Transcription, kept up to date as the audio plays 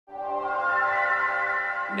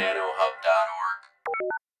nanohub.org.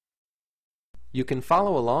 You can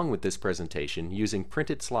follow along with this presentation using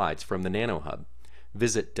printed slides from the NanoHub.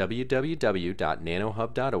 Visit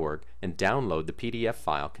www.nanohub.org and download the PDF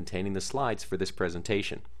file containing the slides for this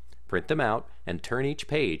presentation. Print them out and turn each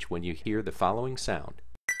page when you hear the following sound.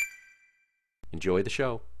 Enjoy the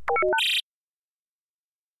show.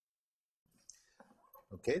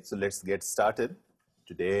 Okay, so let's get started.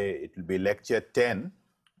 Today it will be lecture 10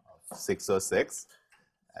 of 606.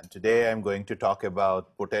 And today I'm going to talk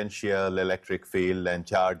about potential, electric field, and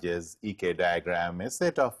charges, EK diagram, a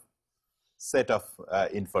set of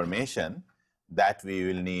information that we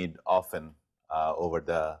will need often over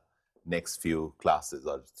the next few classes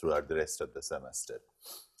or throughout the rest of the semester.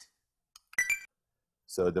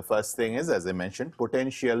 So the first thing is, as I mentioned,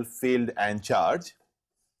 potential, field, and charge,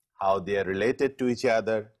 how they are related to each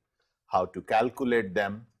other, how to calculate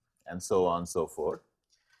them, and so on and so forth.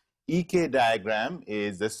 EK diagram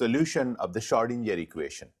is the solution of the Schrodinger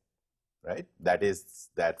equation, right? That is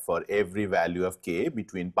that for every value of k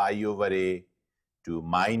between pi over a to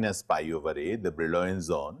minus pi over a, the Brillouin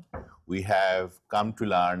zone, we have come to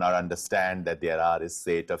learn or understand that there are a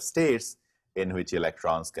set of states in which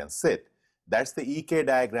electrons can sit. That's the EK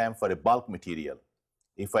diagram for a bulk material.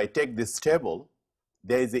 If I take this table,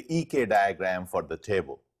 there is a EK diagram for the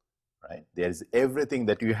table, right? There is everything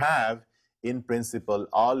that you have. In principle,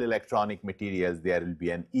 all electronic materials, there will be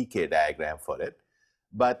an EK diagram for it.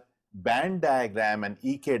 But band diagram and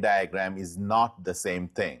EK diagram is not the same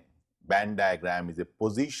thing. Band diagram is a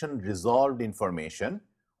position resolved information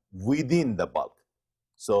within the bulk.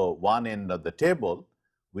 So one end of the table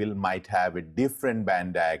might have a different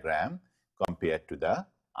band diagram compared to the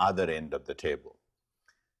other end of the table.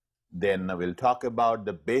 Then we'll talk about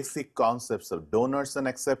the basic concepts of donors and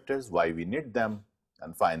acceptors, why we need them,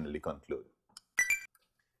 and finally conclude.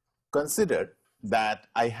 Consider that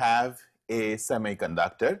I have a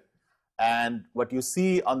semiconductor, and what you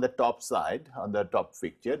see on the top side, on the top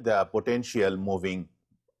picture, the potential moving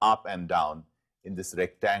up and down in this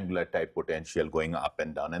rectangular type potential going up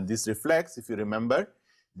and down. And this reflects, if you remember,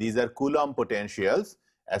 these are Coulomb potentials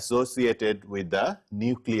associated with the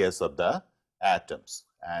nucleus of the atoms.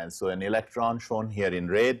 And so an electron shown here in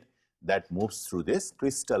red that moves through this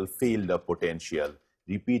crystal field of potential,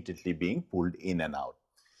 repeatedly being pulled in and out.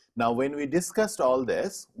 Now, when we discussed all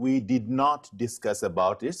this, we did not discuss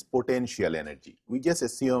about its potential energy. We just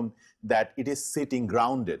assumed that it is sitting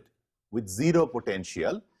grounded with zero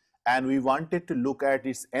potential, and we wanted to look at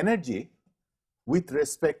its energy with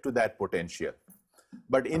respect to that potential.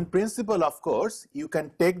 But in principle, of course, you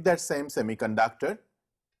can take that same semiconductor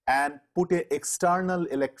and put an external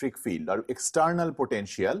electric field or external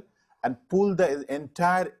potential and pull the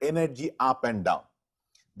entire energy up and down.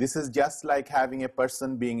 This is just like having a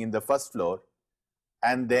person being in the first floor,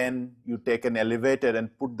 and then you take an elevator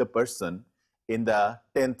and put the person in the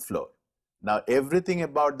 10th floor. Now, everything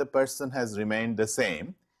about the person has remained the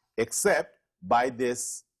same, except by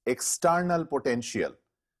this external potential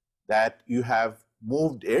that you have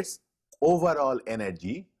moved its overall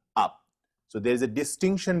energy up. So there is a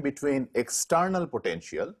distinction between external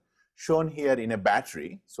potential, shown here in a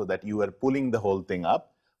battery, so that you are pulling the whole thing up,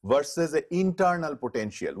 versus the internal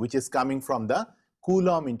potential, which is coming from the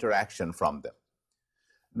Coulomb interaction from them.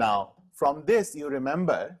 Now, from this, you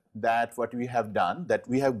remember that what we have done, that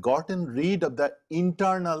we have gotten rid of the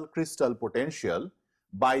internal crystal potential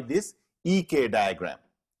by this EK diagram,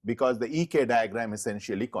 because the EK diagram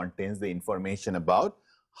essentially contains the information about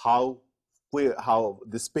how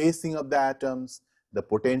the spacing of the atoms, the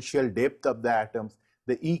potential depth of the atoms.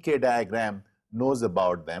 The EK diagram knows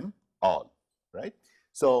about them all, right?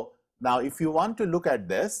 So now if you want to look at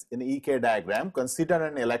this in the EK diagram, consider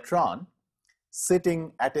an electron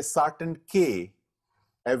sitting at a certain K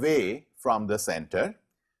away from the center.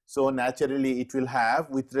 So naturally it will have,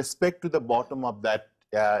 with respect to the bottom of that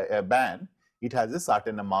band, it has a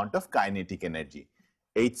certain amount of kinetic energy,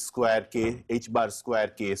 h bar square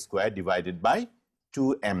k square divided by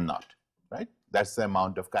 2m0, right? That's the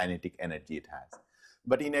amount of kinetic energy it has.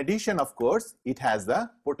 But in addition, of course, it has the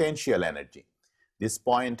potential energy, this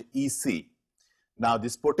point EC. Now,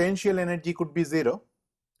 this potential energy could be zero,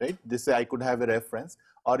 right? This I could have a reference.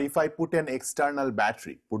 Or if I put an external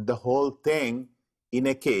battery, put the whole thing in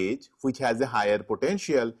a cage which has a higher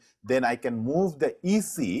potential, then I can move the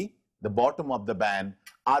EC, the bottom of the band,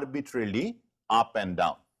 arbitrarily up and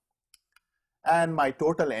down. And my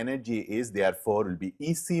total energy is therefore will be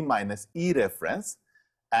EC minus E reference.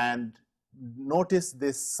 And notice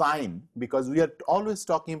this sign, because we are always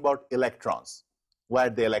talking about electrons, where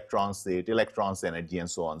the electrons sit, electrons energy, and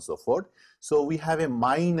so on and so forth. So we have a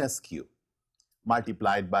minus Q.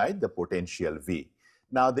 multiplied by the potential V.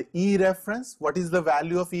 Now the E reference, what is the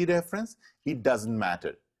value of E reference? It doesn't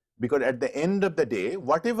matter, because at the end of the day,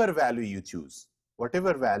 whatever value you choose,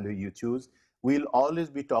 we'll always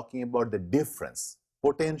be talking about the difference,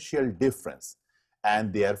 potential difference.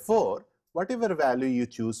 And therefore, whatever value you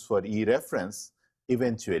choose for E reference,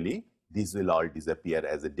 eventually these will all disappear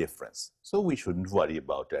as a difference. So we shouldn't worry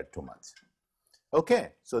about it too much.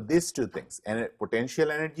 Okay, so these two things,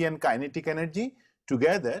 potential energy and kinetic energy,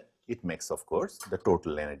 together it makes, of course, the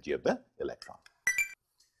total energy of the electron.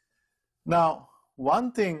 Now,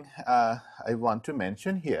 one thing I want to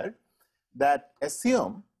mention here, that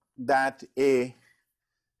assume that a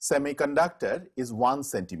semiconductor is 1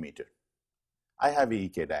 centimeter. I have a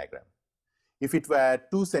EK diagram. If it were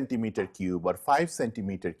 2 centimeter cube or 5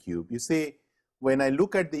 centimeter cube, you see, when I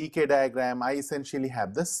look at the EK diagram, I essentially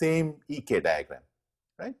have the same EK diagram,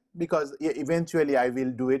 right? Because eventually I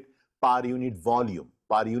will do it per unit volume,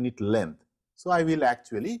 per unit length. So I will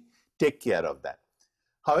actually take care of that.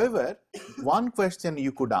 However, one question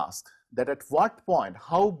you could ask, that at what point,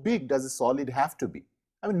 how big does a solid have to be?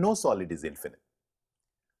 I mean, no solid is infinite.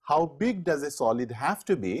 How big does a solid have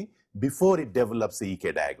to be before it develops the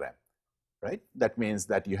EK diagram, right? That means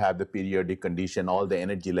that you have the periodic condition, all the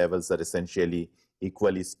energy levels are essentially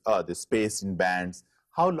equally the space in bands.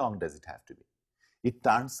 How long does it have to be? It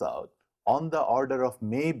turns out on the order of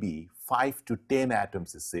maybe 5 to 10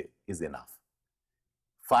 atoms is enough.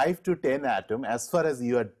 5 to 10 atoms, as far as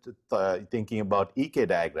you are thinking about EK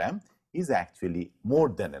diagram, is actually more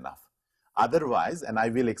than enough. Otherwise, and I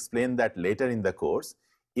will explain that later in the course,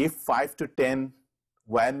 if 5 to 10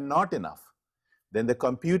 were not enough, then the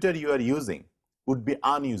computer you are using would be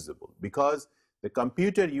unusable, because the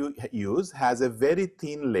computer you use has a very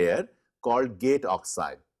thin layer called gate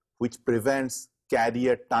oxide, which prevents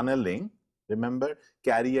carrier tunneling. Remember,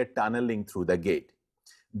 carrier tunneling through the gate.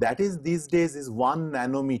 That is, these days, is 1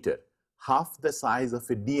 nanometer, half the size of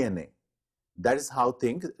a DNA. That is how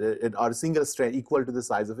things are single strand, equal to the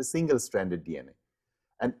size of a single-stranded DNA.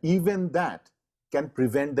 And even that can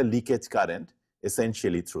prevent the leakage current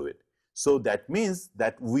essentially through it. So that means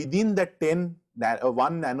that within the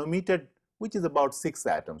 1 nanometer, which is about 6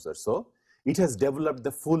 atoms or so, it has developed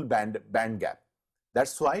the full band gap.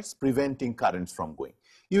 That's why it's preventing currents from going.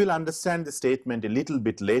 You will understand the statement a little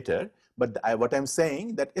bit later, but what I'm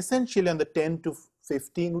saying, that essentially on the 10 to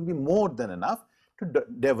 15 would be more than enough to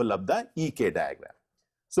develop the EK diagram.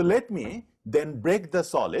 So let me then break the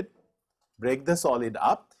solid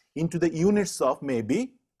up into the units of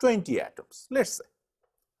maybe 20 atoms, let's say.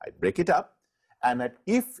 I break it up, and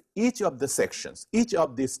if each of the sections, each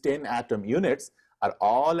of these 10 atom units are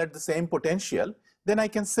all at the same potential, then I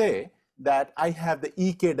can say that I have the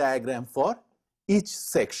EK diagram for each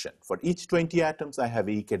section. For each 20 atoms, I have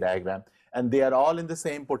an EK diagram, and they are all in the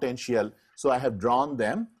same potential. So I have drawn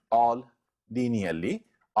them all linearly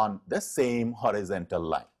on the same horizontal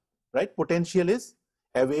line, right? Potential is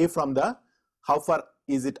away from the, how far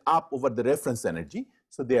is it up over the reference energy.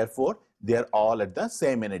 So therefore, they are all at the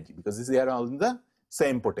same energy, because they are all in the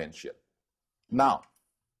same potential. Now,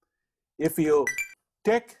 if you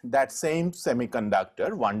take that same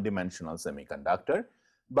semiconductor, one-dimensional semiconductor,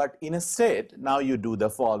 but instead, now you do the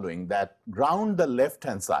following, that ground the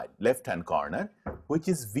left-hand side, left-hand corner, which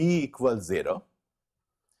is V equals 0,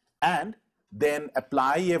 and then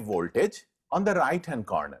apply a voltage on the right-hand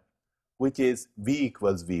corner, which is V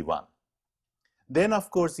equals V1. Then,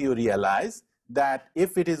 of course, you realize that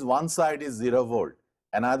if it is one side is 0 volt,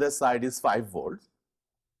 another side is 5 volts,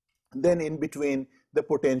 then in between the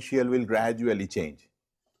potential will gradually change.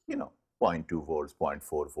 0.2 volts,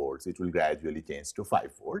 0.4 volts, it will gradually change to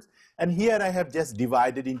 5 volts. And here I have just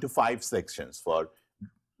divided into 5 sections for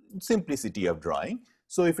simplicity of drawing.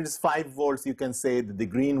 So if it is 5 volts, you can say that the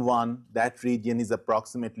green one, that region is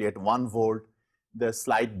approximately at 1 volt, the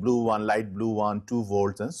light blue one, 2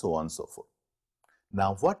 volts, and so on and so forth.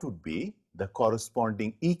 Now, what would be the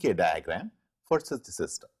corresponding EK diagram for such a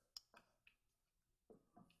system?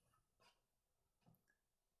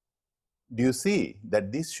 Do you see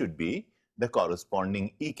that this should be the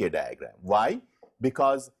corresponding EK diagram? Why?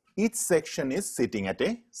 Because each section is sitting at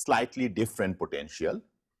a slightly different potential.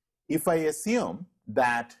 If I assume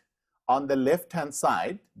that on the left-hand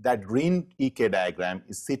side, that green EK diagram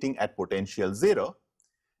is sitting at potential 0,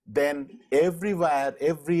 then everywhere,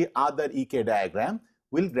 every other EK diagram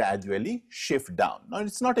will gradually shift down. Now,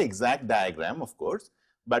 it's not an exact diagram, of course,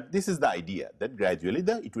 but this is the idea, that gradually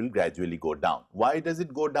it will gradually go down. Why does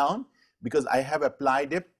it go down? Because I have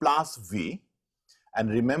applied a plus V,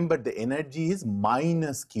 and remember the energy is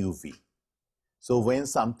minus QV. So when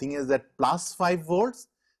something is at plus 5 volts,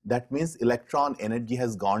 that means electron energy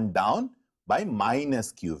has gone down by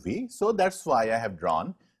minus QV. So that's why I have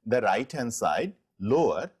drawn the right hand side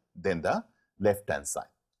lower than the left hand side.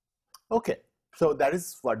 Okay, so that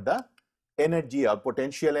is what the energy or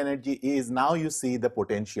potential energy is. Now you see the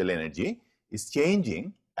potential energy is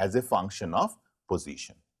changing as a function of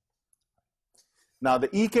position. Now the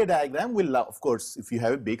EK diagram will, of course, if you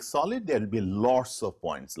have a big solid, there will be lots of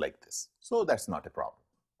points like this. So that's not a problem.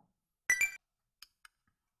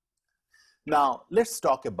 Now let's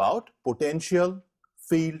talk about potential,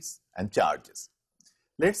 fields and charges.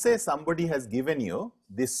 Let's say somebody has given you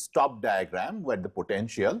this top diagram where the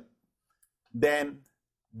potential, then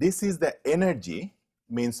this is the energy,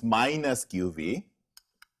 means minus QV.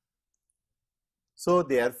 So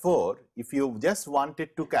therefore, if you just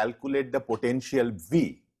wanted to calculate the potential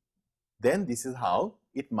V, then this is how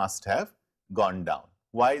it must have gone down.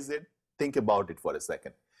 Why is it? Think about it for a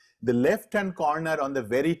second. The left hand corner on the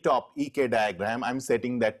very top EK diagram, I'm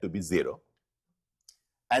setting that to be 0.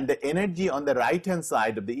 And the energy on the right hand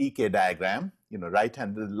side of the EK diagram, right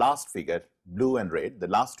hand, the last figure, blue and red, the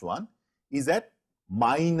last one, is at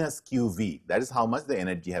minus QV. That is how much the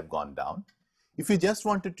energy have gone down. If you just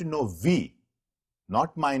wanted to know V,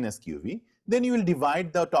 not minus QV, then you will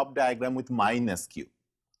divide the top diagram with minus Q.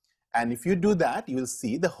 And if you do that, you will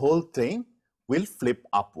see the whole thing will flip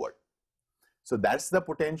upward. So that's the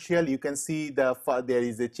potential. You can see there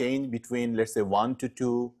is a change between, let's say, 1 to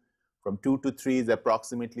 2. From 2 to 3 is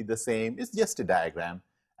approximately the same. It's just a diagram.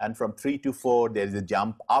 And from 3 to 4, there is a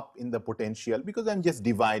jump up in the potential because I'm just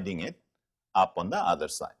dividing it up on the other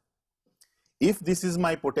side. If this is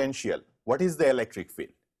my potential, what is the electric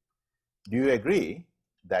field? Do you agree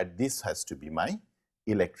that this has to be my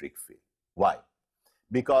electric field? Why?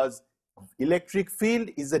 Because electric field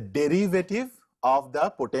is a derivative of the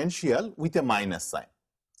potential with a minus sign.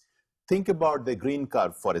 Think about the green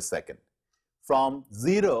curve for a second. From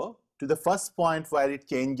 0 to the first point where it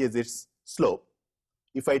changes its slope,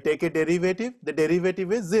 if I take a derivative, the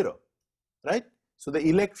derivative is 0, right? So the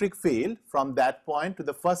electric field from that point to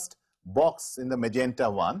the first box in the magenta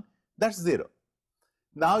one, that's 0.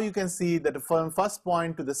 Now you can see that from first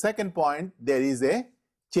point to the second point, there is a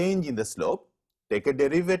change in the slope. Take a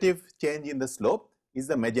derivative, change in the slope is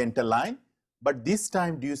the magenta line. But this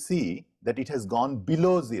time, do you see that it has gone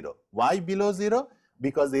below 0? Why below 0?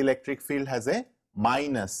 Because the electric field has a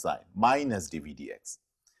minus sign, minus dVdx.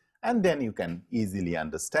 And then you can easily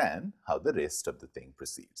understand how the rest of the thing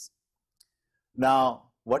proceeds. Now,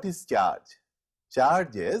 what is charge?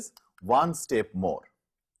 Charge is one step more,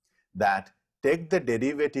 that take the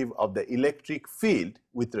derivative of the electric field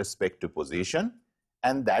with respect to position,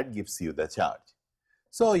 and that gives you the charge.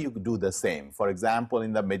 So you do the same. For example,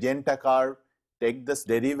 in the magenta curve, take this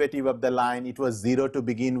derivative of the line. It was 0 to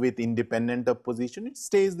begin with, independent of position. It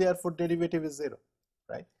stays there for derivative is 0,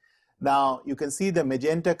 right? Now, you can see the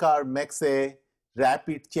magenta curve makes a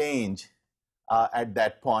rapid change at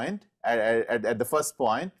that point, at the first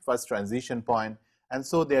point, first transition point. And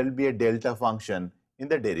so there will be a delta function in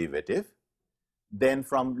the derivative. Then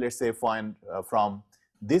from, let's say, from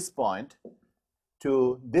this point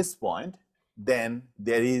to this point, then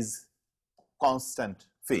there is constant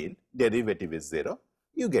field, derivative is 0.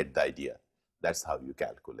 You get the idea. That's how you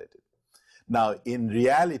calculate it. Now, in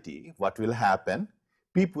reality, what will happen?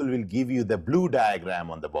 People will give you the blue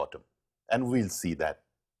diagram on the bottom, and we'll see that.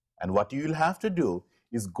 And what you will have to do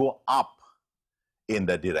is go up in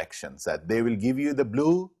the directions. That they will give you the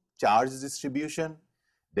blue charge distribution,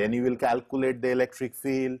 then you will calculate the electric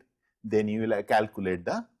field, then you will calculate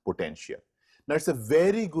the potential. Now, it's a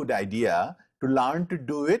very good idea to learn to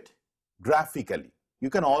do it graphically. You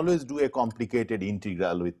can always do a complicated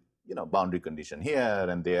integral with, boundary condition here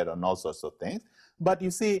and there and all sorts of things. But you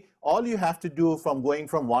see, all you have to do from going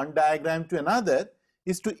from one diagram to another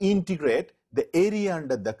is to integrate the area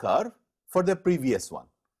under the curve for the previous one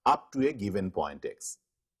up to a given point x,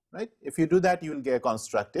 right? If you do that, you will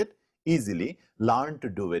construct it easily. Learn to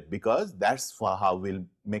do it, because that's how will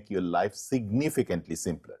make your life significantly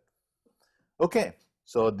simpler. Okay,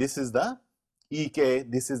 so this is the EK,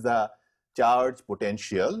 this is the charge,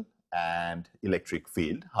 potential and electric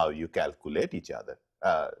field, how you calculate each other,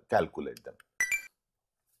 calculate them.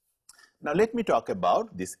 Now let me talk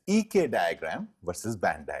about this EK diagram versus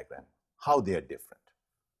band diagram, how they are different.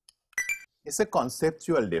 It's a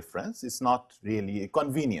conceptual difference, it's not really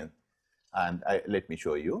convenient, and let me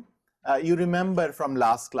show you. You remember from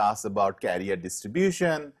last class about carrier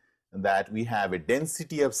distribution that we have a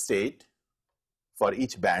density of state for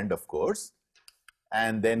each band, of course,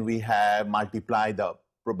 and then we have multiply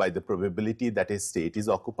by the probability that a state is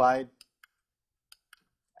occupied,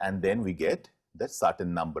 and then we get the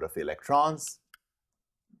certain number of electrons.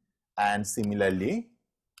 And similarly,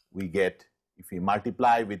 we get, if we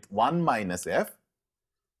multiply with 1 minus F,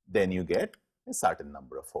 then you get a certain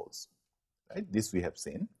number of holes. Right? This we have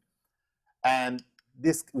seen. And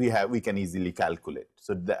this we can easily calculate.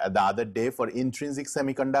 So the other day for intrinsic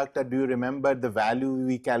semiconductor, do you remember the value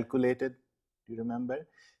we calculated? Do you remember?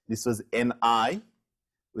 This was Ni,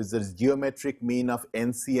 which is the geometric mean of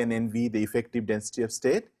Nc and Nv, the effective density of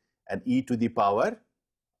state, and e to the power,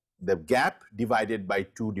 the gap divided by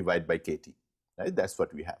 2 divided by kT. Right? That's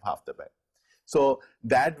what we have, half the value. So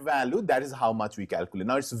that value, that is how much we calculate.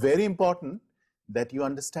 Now it's very important that you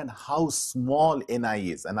understand how small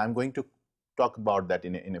Ni is, and I'm going to talk about that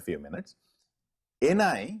in a few minutes.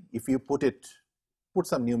 Ni, if you put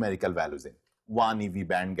some numerical values in, 1 eV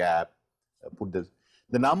band gap,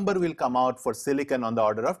 the number will come out for silicon on the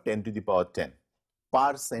order of 10 to the power 10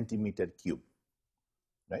 per centimeter cube,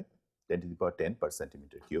 right? 10 to the power 10 per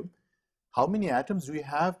centimeter cube. How many atoms do we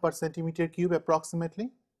have per centimeter cube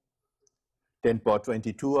approximately? 10 power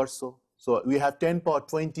 22 or so. So we have 10 power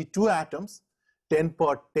 22 atoms, 10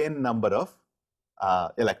 power 10 number of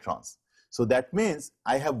electrons. So that means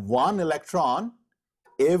I have 1 electron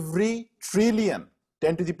every trillion,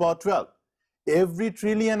 10 to the power 12, every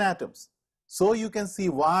trillion atoms. So you can see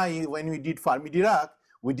why when we did Fermi Dirac,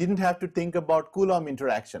 we didn't have to think about Coulomb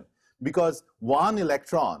interaction, because 1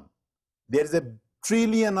 electron, there is a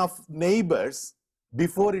trillion of neighbors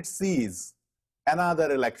before it sees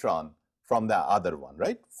another electron from the other one,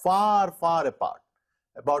 right? Far, far apart,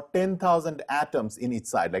 about 10,000 atoms in each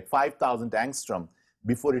side, like 5,000 angstrom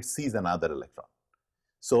before it sees another electron.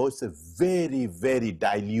 So it's a very, very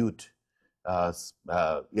dilute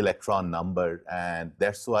electron number, and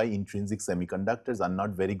that's why intrinsic semiconductors are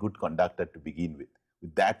not very good conductor to begin with.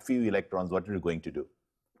 With that few electrons, what are you going to do?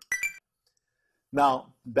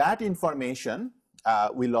 Now, that information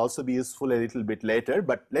will also be useful a little bit later,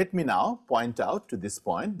 but let me now point out to this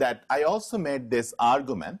point that I also made this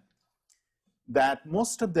argument that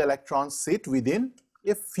most of the electrons sit within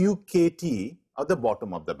a few kT of the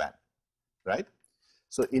bottom of the band, right?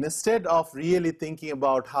 So instead of really thinking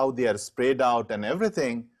about how they are spread out and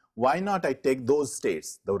everything, why not I take those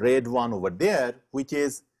states, the red one over there, which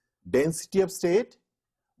is density of state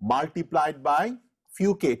multiplied by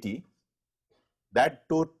few kT, that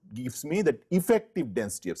gives me the effective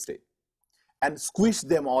density of state, and squish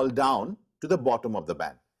them all down to the bottom of the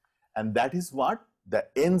band. And that is what the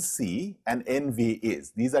Nc and Nv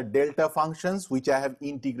is. These are delta functions which I have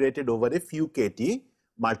integrated over a few kT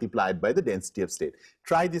multiplied by the density of state.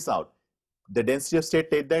 Try this out. The density of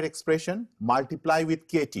state, take that expression, multiply with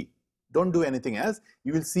kT. Don't do anything else.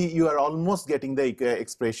 You will see you are almost getting the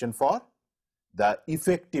expression for the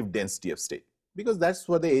effective density of state, because that's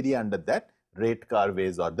what the area under that red curve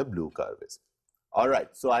is or the blue curve is. All right,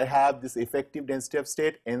 so I have this effective density of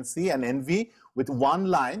state, Nc and Nv. With one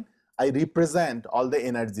line, I represent all the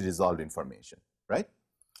energy resolved information, right?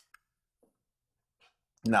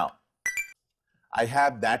 Now, I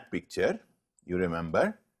have that picture, you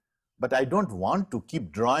remember, but I don't want to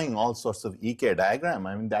keep drawing all sorts of EK diagram.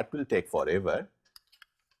 I mean, that will take forever.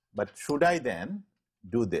 But should I then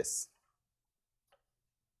do this?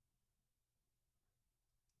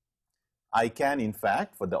 I can, in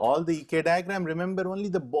fact, for all the EK diagram, remember only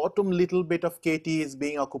the bottom little bit of kT is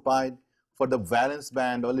being occupied. For the valence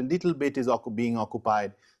band, only a little bit is being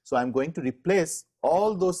occupied. So I'm going to replace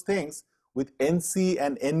all those things with Nc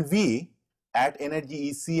and Nv at energy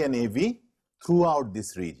EC and AV throughout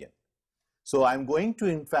this region. So I'm going to,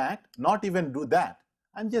 in fact, not even do that.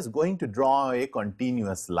 I'm just going to draw a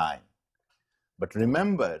continuous line. But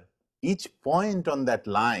remember, each point on that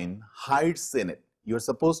line hides in it. You're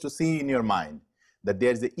supposed to see in your mind that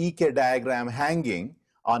there's an EK diagram hanging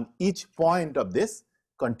on each point of this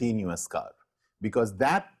continuous curve, because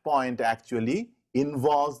that point actually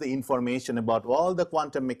involves the information about all the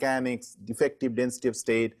quantum mechanics, effective density of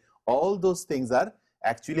state. All those things are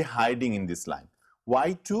actually hiding in this line.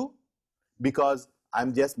 Why 2? Because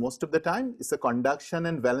I'm just, most of the time, it's a conduction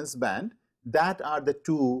and valence band. That are the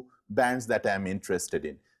 2 bands that I'm interested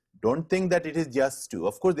in. Don't think that it is just 2.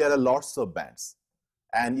 Of course, there are lots of bands.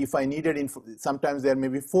 And if I needed, sometimes there may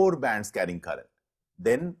be 4 bands carrying current.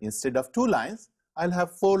 Then instead of 2 lines, I'll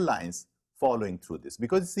have 4 lines following through this,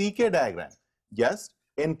 because it's EK diagram, just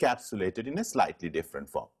encapsulated in a slightly different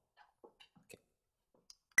form.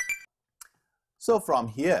 So from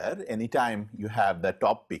here, anytime you have the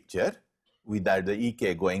top picture with the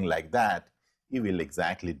EK going like that, you will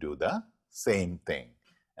exactly do the same thing.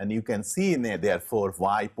 And you can see in there, therefore,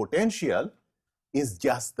 Y potential is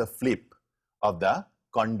just the flip of the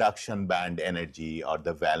conduction band energy or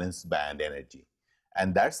the valence band energy.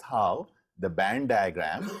 And that's how the band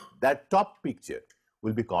diagram, that top picture,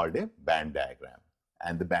 will be called a band diagram.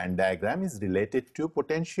 And the band diagram is related to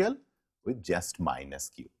potential with just minus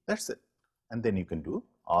q. That's it. And then you can do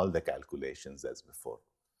all the calculations as before.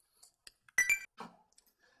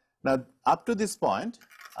 Now, up to this point,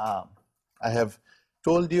 I have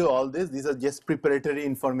told you all this. These are just preparatory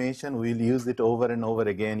information. We'll use it over and over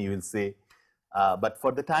again, you will see. But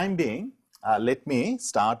for the time being, let me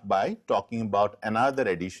start by talking about another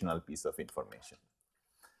additional piece of information.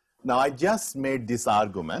 Now, I just made this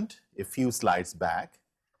argument a few slides back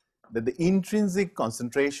that the intrinsic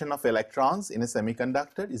concentration of electrons in a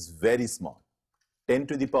semiconductor is very small, 10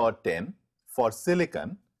 to the power 10 for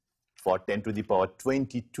silicon, for 10 to the power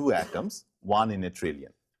 22 atoms, 1 in a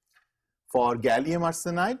trillion. For gallium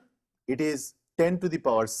arsenide, it is 10 to the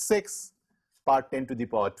power 6 per 10 to the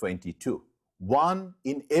power 22. 1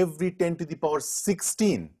 in every 10 to the power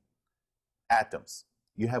 16 atoms,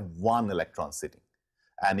 you have 1 electron sitting.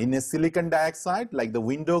 And in a silicon dioxide, like the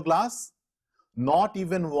window glass, not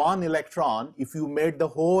even 1 electron if you made the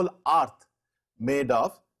whole earth made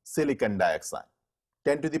of silicon dioxide.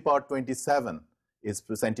 10 to the power 27 is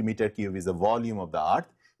per centimeter cube is the volume of the earth.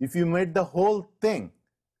 If you made the whole thing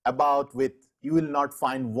about width, you will not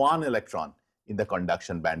find 1 electron in the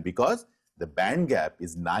conduction band because the band gap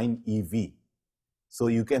is 9 eV. So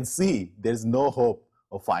you can see there's no hope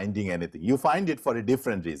of finding anything. You find it for a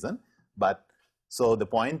different reason, but so the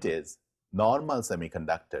point is normal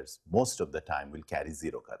semiconductors most of the time will carry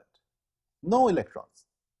 0 current. No electrons.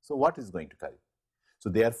 So what is going to carry? So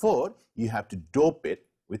therefore, you have to dope it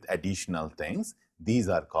with additional things. These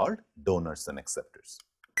are called donors and acceptors.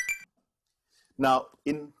 Now,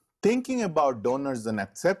 in thinking about donors and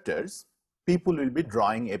acceptors, people will be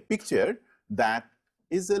drawing a picture that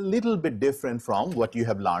is a little bit different from what you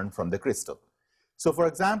have learned from the crystal. So for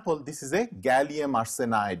example, this is a gallium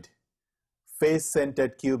arsenide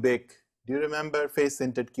face-centered cubic. Do you remember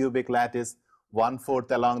face-centered cubic lattice?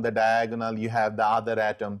 1/4 along the diagonal, you have the other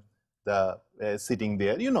atom sitting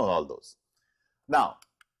there. You know all those. Now,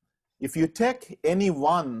 if you take any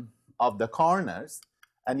one of the corners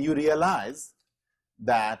and you realize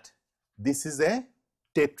that this is a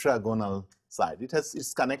tetragonal side.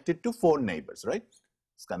 It's connected to 4 neighbors, right?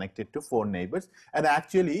 It's connected to 4 neighbors. And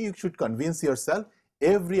actually, you should convince yourself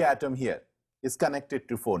every atom here is connected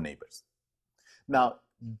to 4 neighbors. Now,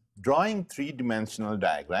 drawing 3-dimensional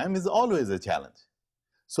diagram is always a challenge.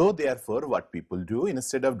 So therefore, what people do,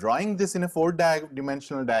 instead of drawing this in a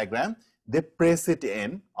 4-dimensional diagram, they press it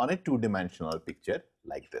in on a 2-dimensional picture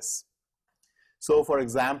like this. So for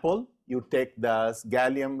example, you take the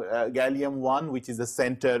gallium 1, which is the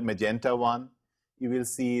center magenta one. You will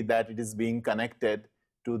see that it is being connected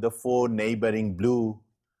to the 4 neighboring blue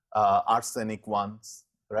arsenic ones,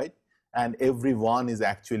 right? And every one is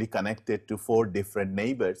actually connected to 4 different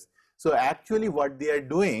neighbors. So actually what they are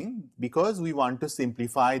doing, because we want to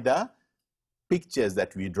simplify the pictures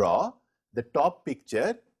that we draw, the top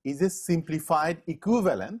picture is a simplified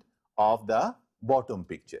equivalent of the bottom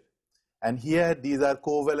picture. And here these are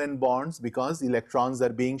covalent bonds because electrons are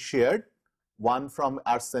being shared, one from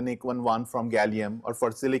arsenic, one from gallium, or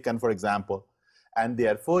for silicon, for example. And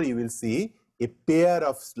therefore, you will see a pair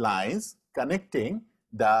of lines connecting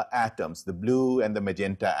the atoms, the blue and the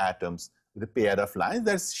magenta atoms, with a pair of lines.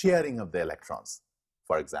 That's sharing of the electrons,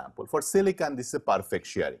 for example. For silicon, this is a perfect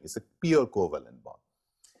sharing. It's a pure covalent bond.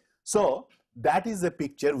 So that is the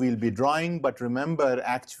picture we'll be drawing. But remember,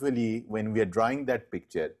 actually, when we are drawing that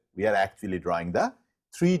picture, we are actually drawing the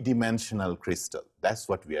 3-dimensional crystal. That's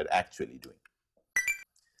what we are actually doing.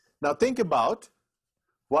 Now think about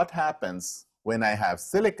what happens when I have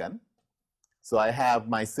silicon. So I have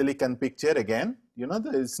my silicon picture again. You know,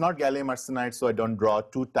 it's not gallium arsenide, so I don't draw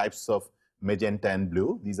 2 types of magenta and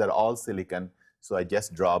blue. These are all silicon, so I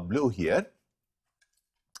just draw blue here.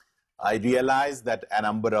 I realize that a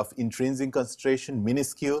number of intrinsic concentration,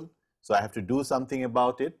 minuscule, so I have to do something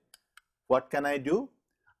about it. What can I do?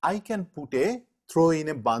 I can throw in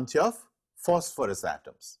a bunch of phosphorus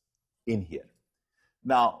atoms in here.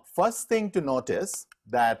 Now, first thing to notice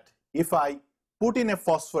that if I put in a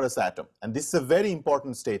phosphorus atom, and this is a very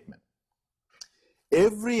important statement,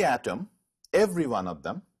 every atom, every one of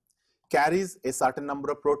them, carries a certain number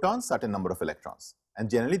of protons, certain number of electrons, and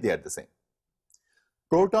generally they are the same.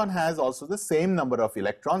 Proton has also the same number of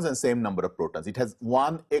electrons and same number of protons. It has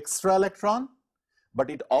 1 extra electron, but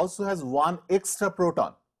it also has 1 extra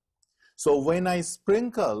proton. So when I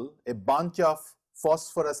sprinkle a bunch of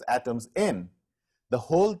phosphorus atoms in, the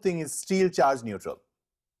whole thing is still charge neutral.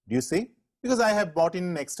 Do you see? Because I have brought in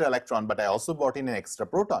an extra electron, but I also brought in an extra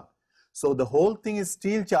proton. So the whole thing is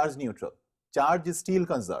still charge neutral. charge is still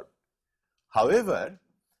conserved. However,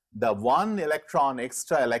 the one electron,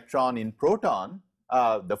 extra electron in proton,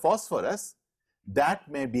 the phosphorus, that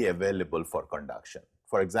may be available for conduction.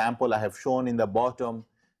 For example, I have shown in the bottom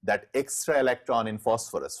that extra electron in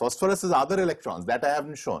phosphorus. Phosphorus is other electrons that I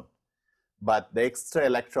haven't shown, but the extra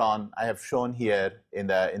electron I have shown here in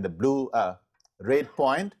the blue red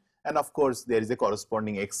point, and of course there is a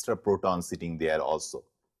corresponding extra proton sitting there also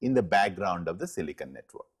in the background of the silicon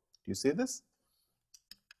network. Do you see this?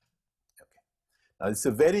 Okay. Now it's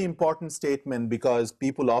a very important statement because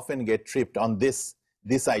people often get tripped on this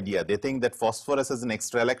idea. They think that phosphorus is an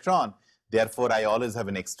extra electron, therefore I always have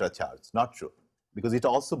an extra charge. Not true, because it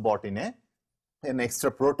also brought in an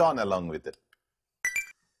extra proton along with it.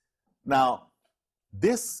 Now,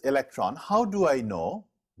 this electron, how do I know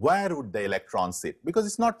where would the electron sit? Because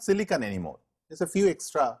it's not silicon anymore. There's a few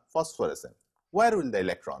extra phosphorus in. Where will the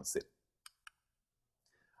electron sit?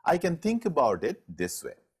 I can think about it this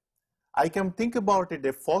way. I can think about it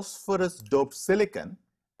a phosphorus-doped silicon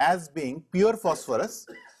as being pure phosphorus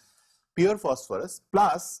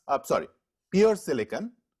plus, pure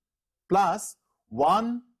silicon plus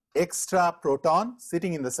one extra proton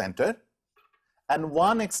sitting in the center and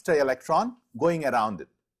one extra electron going around it.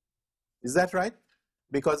 Is that right?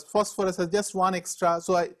 Because phosphorus has just one extra,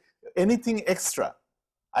 so anything extra,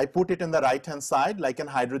 I put it in the right-hand side like an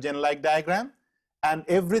hydrogen-like diagram, and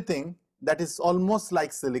everything that is almost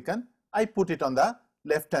like silicon, I put it on the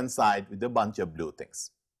left-hand side with a bunch of blue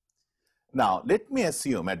things. Now, let me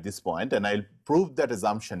assume at this point, and I'll prove that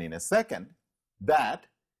assumption in a second, that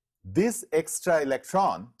this extra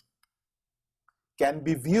electron can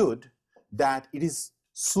be viewed that it is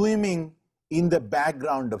swimming in the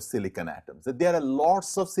background of silicon atoms. That there are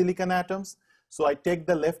lots of silicon atoms, so I take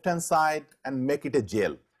the left-hand side and make it a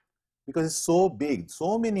gel because it's so big,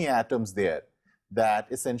 so many atoms there that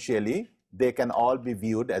essentially they can all be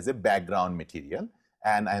viewed as a background material,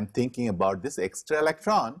 and I'm thinking about this extra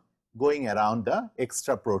electron going around the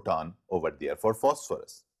extra proton over there for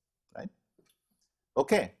phosphorus, right?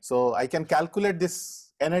 Okay, so I can calculate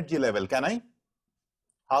this energy level, can I?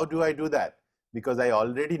 How do I do that? Because I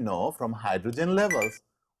already know from hydrogen levels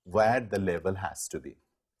where the level has to be.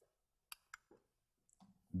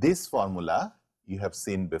 This formula you have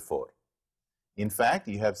seen before. In fact,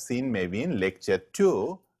 you have seen maybe in lecture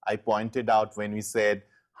 2, I pointed out when we said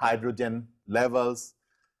hydrogen levels,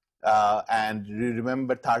 and you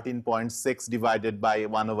remember 13.6 divided by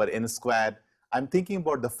 1 over n squared. I'm thinking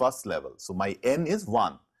about the first level. So my n is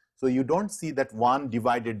 1. So you don't see that 1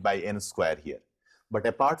 divided by n squared here. But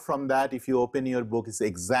apart from that, if you open your book, it's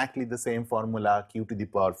exactly the same formula, q to the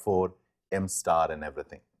power 4, m star and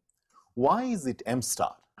everything. Why is it m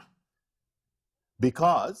star?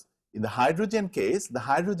 Because in the hydrogen case, the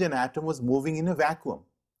hydrogen atom was moving in a vacuum.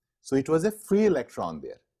 So it was a free electron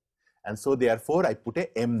there. And so therefore, I put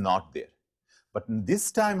a m naught there. But this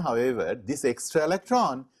time, however, this extra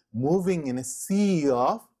electron moving in a sea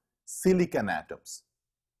of silicon atoms,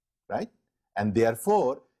 right? And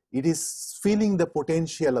therefore, it is feeling the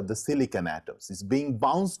potential of the silicon atoms. It's being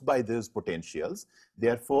bounced by those potentials.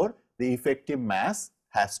 Therefore, the effective mass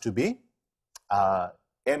has to be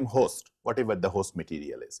m host, whatever the host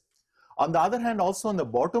material is. On the other hand, also on the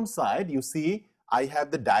bottom side, you see I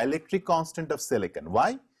have the dielectric constant of silicon.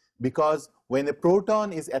 Why? Because when a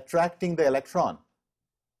proton is attracting the electron,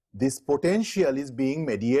 this potential is being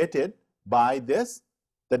mediated by this,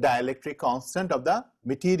 the dielectric constant of the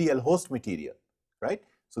material, host material, right?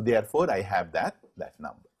 So therefore, I have that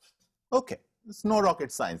number. Okay, there's no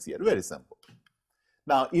rocket science here, very simple.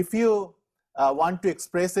 Now, if you want to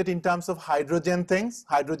express it in terms of hydrogen things,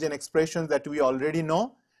 hydrogen expressions that we already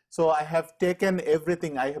know, so I have taken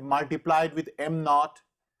everything, I have multiplied with m naught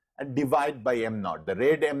and divide by m naught, the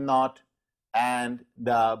red m naught and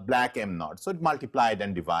the black m naught. So it multiplied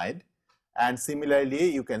and divide. And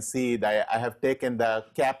similarly, you can see that I have taken the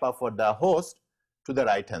kappa for the host to the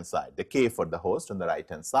right-hand side, the k for the host on the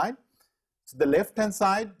right-hand side. So the left-hand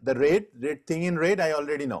side, the red thing in red, I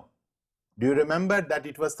already know. Do you remember that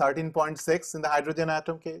it was 13.6 in the hydrogen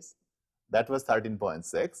atom case? That was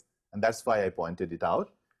 13.6, and that's why I pointed it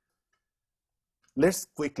out. Let's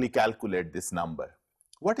quickly calculate this number.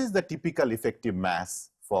 What is the typical effective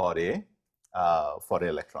mass for an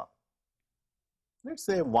electron? Let's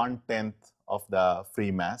say 1/10 of the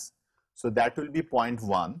free mass. So that will be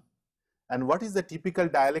 0.1. And what is the typical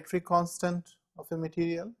dielectric constant of a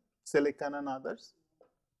material, silicon and others?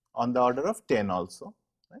 On the order of 10 also,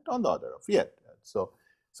 right? On the order of, yeah.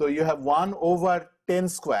 So you have 1 over 10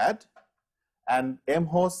 squared, and m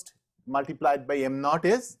host multiplied by m naught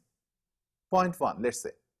is 0.1, let's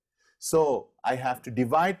say. So I have to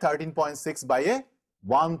divide 13.6 by a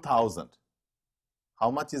 1000. How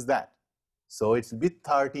much is that? So it will be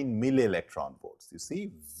 13 millielectron volts. You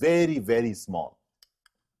see, very, very small.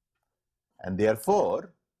 And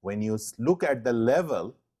therefore, when you look at the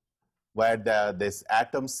level where this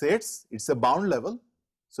atom sits, it's a bound level.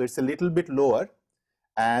 So it's a little bit lower.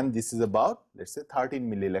 And this is about, let's say,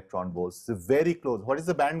 13 millielectron volts. It's very close. What is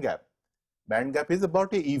the band gap? Band gap is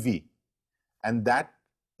about a EV. And that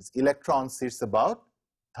electron sits about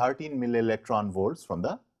 13 millielectron volts from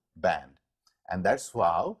the band. And that's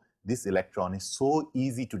how this electron is so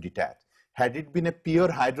easy to detach. Had it been a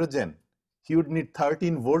pure hydrogen, he would need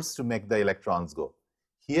 13 volts to make the electrons go.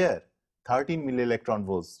 Here, 13 millielectron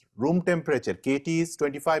volts, room temperature, KT is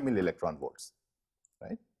 25 millielectron volts,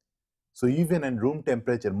 right? So even in room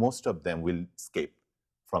temperature, most of them will escape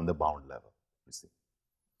from the bound level, you see.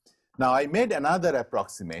 Now I made another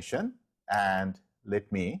approximation, and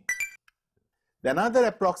another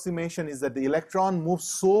approximation is that the electron moves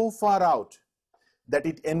so far out that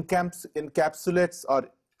it encapsulates or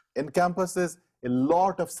encompasses a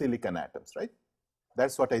lot of silicon atoms, right?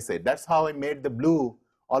 That's what I said. That's how I made the blue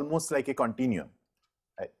almost like a continuum,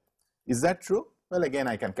 right? Is that true? Well, again,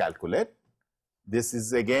 I can calculate. This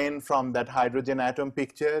is again from that hydrogen atom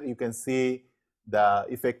picture. You can see the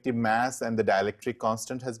effective mass and the dielectric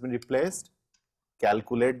constant has been replaced.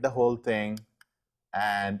 Calculate the whole thing,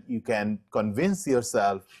 and you can convince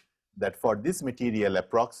yourself that for this material,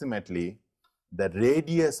 approximately, the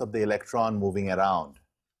radius of the electron moving around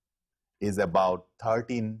is about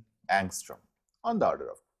 13 angstrom, on the order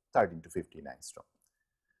of 13 to 15 angstrom.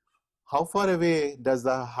 How far away does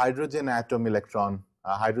the hydrogen electron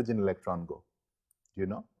go? Do you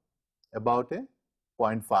know? About a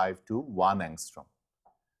 0.5 to 1 angstrom.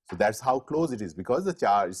 So that's how close it is, because the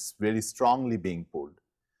charge is very strongly being pulled.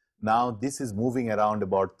 Now this is moving around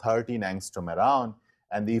about 13 angstrom around,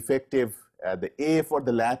 and the effective, the A for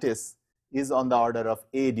the lattice is on the order of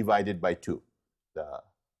A divided by 2.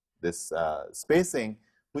 This spacing,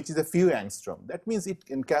 which is a few angstrom. That means it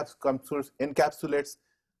encapsulates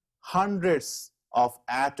hundreds of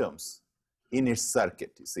atoms in its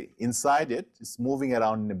circuit, you see. Inside it, it's moving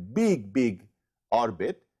around in a big, big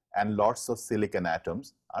orbit, and lots of silicon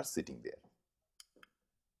atoms are sitting there.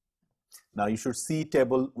 Now you should see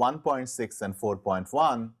table 1.6 and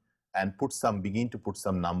 4.1 and begin to put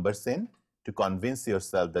some numbers in to convince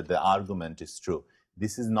yourself that the argument is true.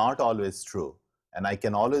 This is not always true, and I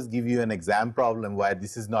can always give you an exam problem where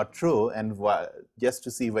this is not true, and just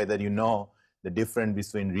to see whether you know the difference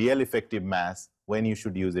between real effective mass, when you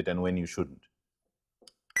should use it and when you shouldn't.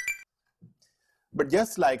 But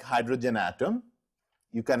just like hydrogen atom,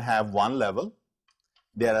 you can have one level.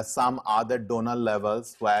 There are some other donor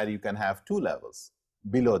levels where you can have two levels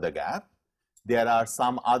below the gap. There are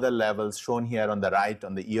some other levels shown here on the right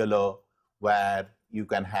on the yellow where you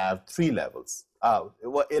can have three levels, a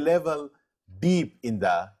level deep in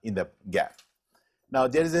the gap. Now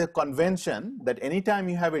there is a convention that anytime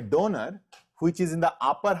you have a donor which is in the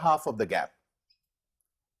upper half of the gap,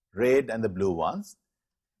 red and the blue ones,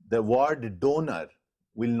 the word donor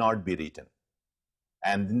will not be written.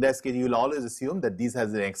 And in this case, you will always assume that this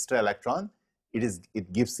has an extra electron.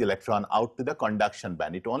 It gives the electron out to the conduction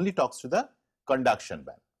band. It only talks to the conduction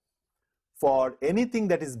band. For anything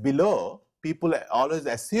that is below, people always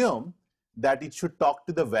assume that it should talk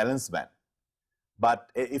to the valence band. But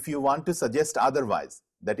if you want to suggest otherwise,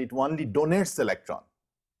 that it only donates the electron,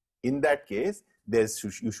 in that case,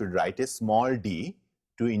 you should write a small d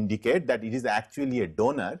to indicate that it is actually a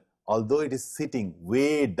donor, although it is sitting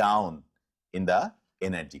way down in the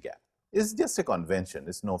energy gap. It's just a convention,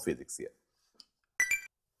 it's no physics here.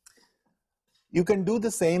 You can do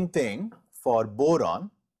the same thing for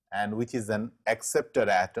boron, and which is an acceptor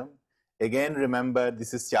atom. Again, remember,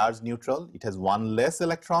 this is charge neutral. It has one less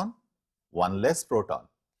electron, one less proton,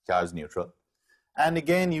 charge neutral. And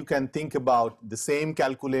again, you can think about the same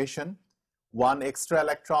calculation, one extra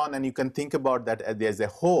electron, and you can think about that there's a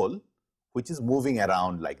hole which is moving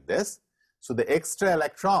around like this. So the extra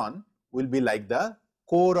electron will be like the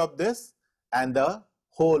core of this, and the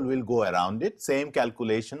hole will go around it. Same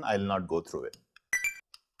calculation, I will not go through it.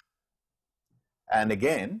 And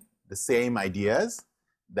again, the same ideas,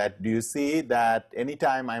 that do you see that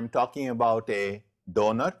anytime I am talking about a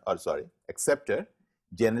donor, or sorry, acceptor,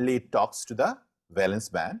 generally it talks to the valence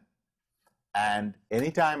band. And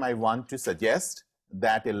anytime I want to suggest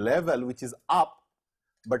that a level which is up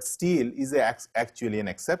but still is actually an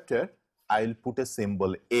acceptor, I will put a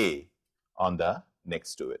symbol A on the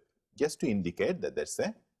next to it, just to indicate that there's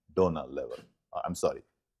a donor level, I'm sorry,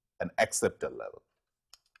 an acceptor level.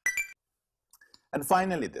 And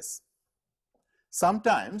finally this,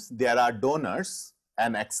 Sometimes there are donors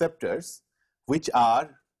and acceptors, which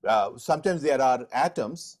are, sometimes there are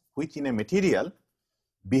atoms which in a material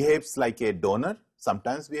behaves like a donor,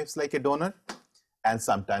 sometimes behaves like a donor, and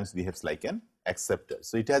sometimes behaves like an acceptor.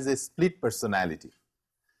 So it has a split personality.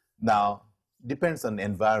 Now, depends on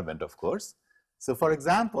environment, of course. So for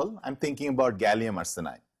example, I'm thinking about gallium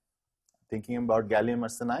arsenide.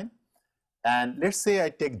 And let's say I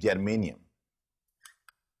take germanium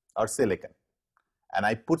or silicon, and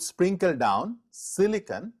I sprinkle down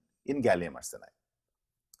silicon in gallium arsenide.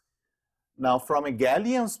 Now, from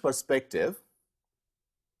gallium's perspective,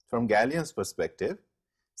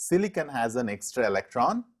 silicon has an extra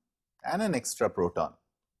electron and an extra proton.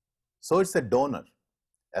 So it's a donor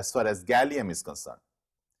as far as gallium is concerned.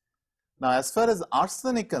 Now, as far as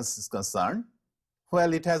arsenic is concerned,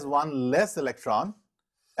 well, it has one less electron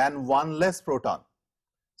and one less proton.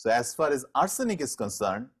 So as far as arsenic is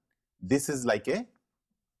concerned, this is like a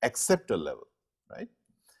acceptor level, right?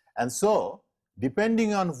 And so,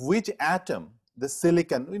 depending on which atom the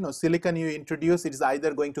silicon, silicon you introduce, it is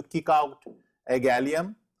either going to kick out a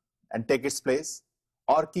gallium and take its place,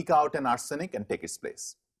 or kick out an arsenic and take its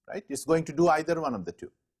place, right? It's going to do either one of the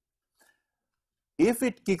two. If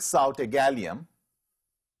it kicks out a gallium,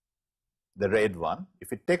 the red one,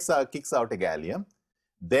 if it kicks out a gallium,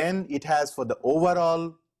 then it has, for the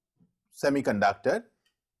overall semiconductor,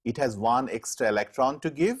 it has one extra electron to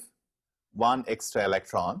give, one extra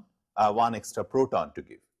proton to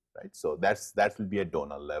give, right? So that will be a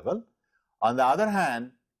donor level. On the other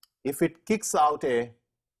hand, if it kicks out a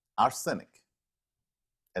arsenic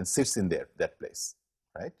and sits in that place,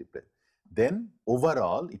 right? Then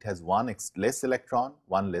overall it has one less electron,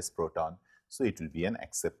 one less proton, so it will be an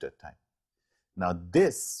acceptor type. Now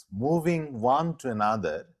this moving one to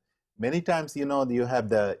another, many times you have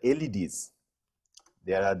the LEDs.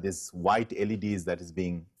 There are these white LEDs that is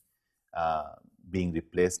being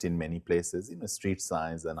replaced in many places, street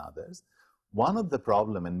signs and others. One of the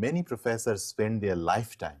problem, and many professors spend their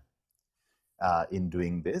lifetime in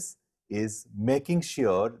doing this, is making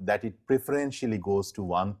sure that it preferentially goes to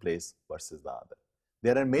one place versus the other.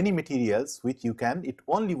 There are many materials which it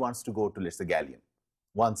only wants to go to, let's say, gallium,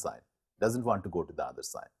 one side, doesn't want to go to the other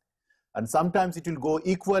side. And sometimes it will go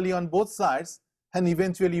equally on both sides, and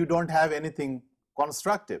eventually you don't have anything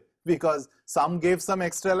constructive because some gave some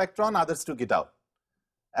extra electron, others took it out.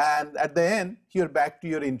 And at the end, you're back to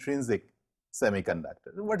your intrinsic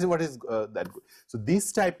semiconductor. What is that? So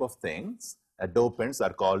these type of things, dopants,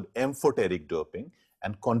 are called amphoteric doping,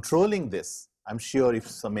 and controlling this, I'm sure if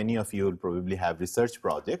so many of you will probably have research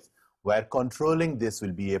projects where controlling this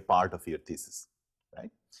will be a part of your thesis,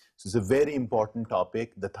 right? So it's a very important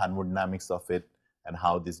topic, the thermodynamics of it and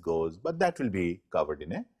how this goes, but that will be covered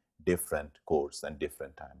in a different course and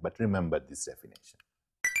different time. But remember this definition.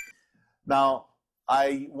 Now,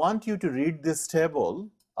 I want you to read this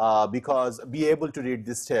table be able to read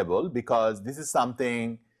this table because this is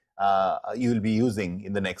something you will be using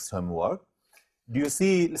in the next homework. Do you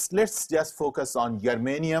see, let's just focus on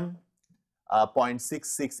germanium,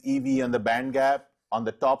 0.66 eV on the band gap. On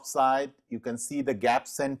the top side, you can see the gap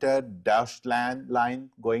center dashed line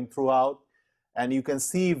going throughout, and you can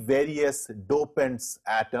see various dopants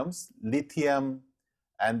atoms, lithium,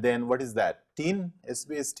 and then what is that? Tin,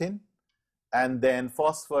 Sb is tin, and then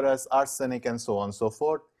phosphorus, arsenic, and so on and so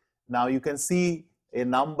forth. Now you can see a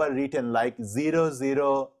number written like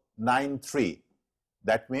 0093.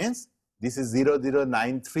 That means this is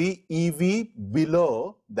 0093 eV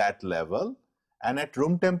below that level, and at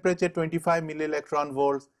room temperature 25 millielectron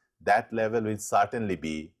volts, that level will certainly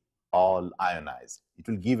be all ionized. It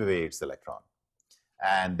will give away its electron,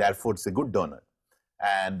 and therefore it's a good donor.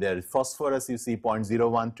 And there is phosphorus, you see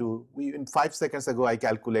 0.012. In 5 seconds ago I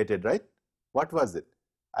calculated, right? What was it?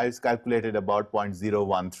 I calculated about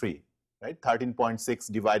 0.013, right?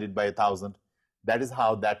 13.6 divided by 1,000. That is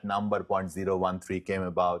how that number 0.013 came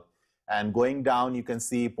about. And going down, you can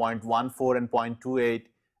see 0.14 and 0.28.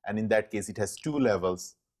 And in that case, it has two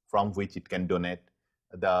levels from which it can donate.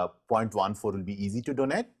 The 0.14 will be easy to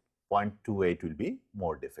donate. 0.28 will be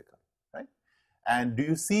more difficult, right? And do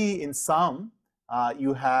you see in some,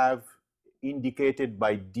 you have indicated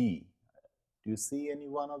by D. Do you see any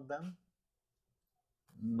one of them?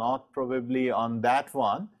 Not probably on that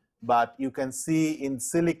one, but you can see in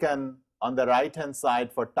silicon on the right hand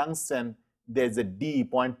side for tungsten, there's a D,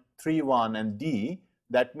 0.31 and D.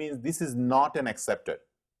 That means this is not an acceptor.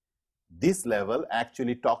 This level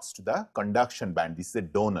actually talks to the conduction band. This is a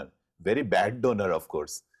donor, very bad donor, of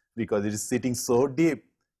course, because it is sitting so deep,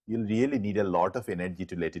 you'll really need a lot of energy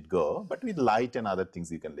to let it go, but with light and other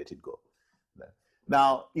things, you can let it go.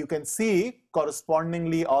 Now, you can see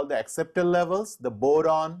correspondingly all the acceptor levels. The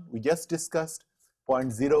boron we just discussed,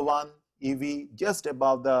 0.01 eV, just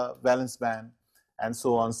above the valence band, and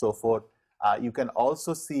so on and so forth. You can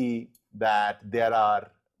also see that there are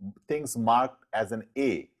things marked as an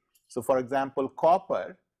A. So, for example,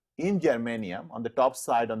 copper in germanium on the top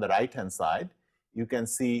side, on the right hand side, you can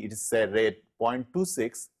see it is a rate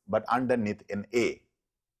 0.26, but underneath an A.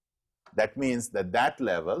 That means that that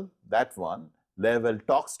level, that one level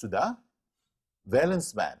talks to the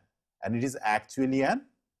valence band, and it is actually an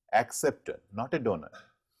acceptor, not a donor.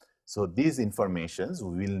 So these informations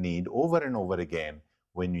we will need over and over again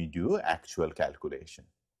when we do actual calculation.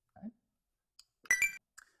 Right?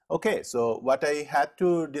 Okay, so what I had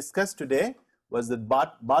to discuss today was that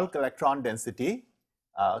bulk electron density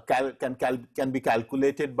can be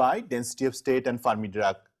calculated by density of state and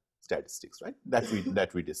Fermi-Dirac statistics, right?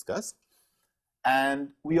 That we discussed. And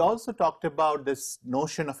we also talked about this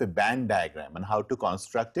notion of a band diagram and how to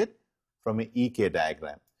construct it from an EK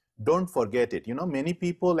diagram. Don't forget it. You know, many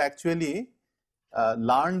people actually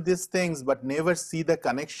learn these things but never see the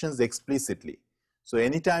connections explicitly. So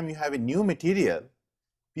anytime you have a new material,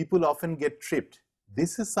 people often get tripped.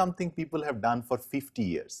 This is something people have done for 50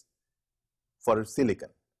 years for silicon.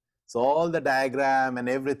 So all the diagram and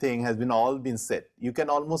everything has all been set. You can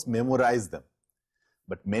almost memorize them.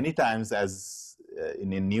 But many times, as in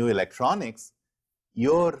new electronics,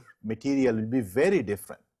 your material will be very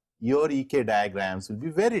different. Your EK diagrams will be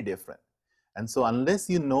very different. And so unless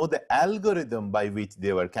you know the algorithm by which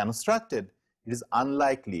they were constructed, it is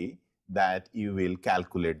unlikely that you will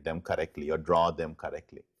calculate them correctly or draw them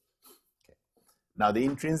correctly. Okay. Now, the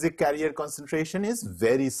intrinsic carrier concentration is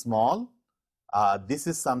very small. This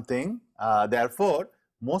is something, therefore,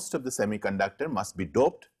 most of the semiconductor must be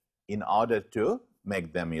doped in order to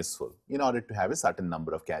make them useful, in order to have a certain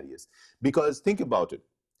number of carriers. Because think about it,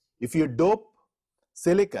 if you dope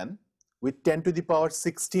silicon with 10 to the power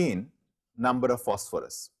 16 number of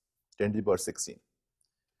phosphorus, 10 to the power 16,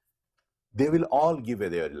 they will all give away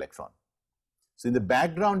their electron. So in the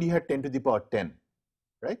background, you had 10 to the power 10,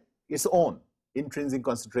 right? Its own intrinsic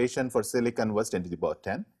concentration for silicon was 10 to the power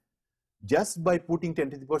 10. Just by putting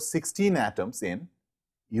 10 to the power 16 atoms in,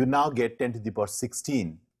 you now get 10 to the power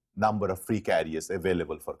 16 number of free carriers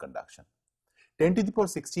available for conduction. 10 to the power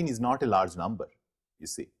 16 is not a large number, you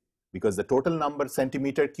see, because the total number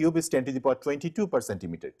centimeter cube is 10 to the power 22 per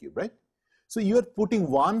centimeter cube, right? So you are putting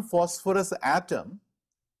one phosphorus atom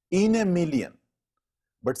in a million,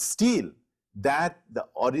 but still that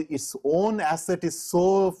its own asset is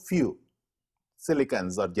so few,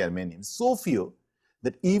 silicons or germanium, so few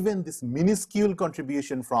that even this minuscule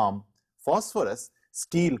contribution from phosphorus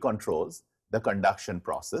still controls the conduction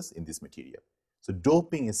process in this material. So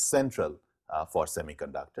doping is central for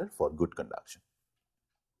semiconductor for good conduction.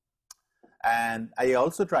 And I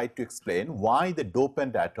also tried to explain why the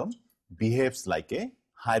dopant atom behaves like a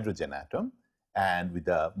hydrogen atom and with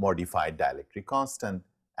a modified dielectric constant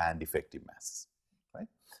and effective masses, right?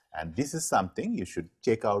 And this is something you should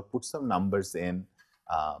check out, put some numbers in,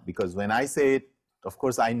 because when I say it, of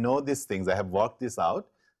course, I know these things, I have worked this out,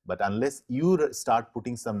 but unless you start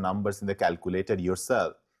putting some numbers in the calculator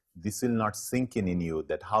yourself, this will not sink in you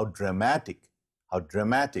that how dramatic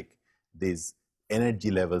these energy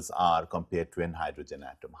levels are compared to an hydrogen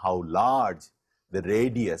atom, how large the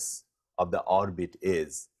radius of the orbit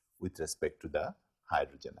is with respect to the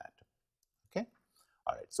hydrogen atom. Okay?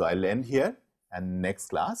 All right, so I'll end here, and next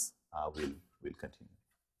class we'll continue.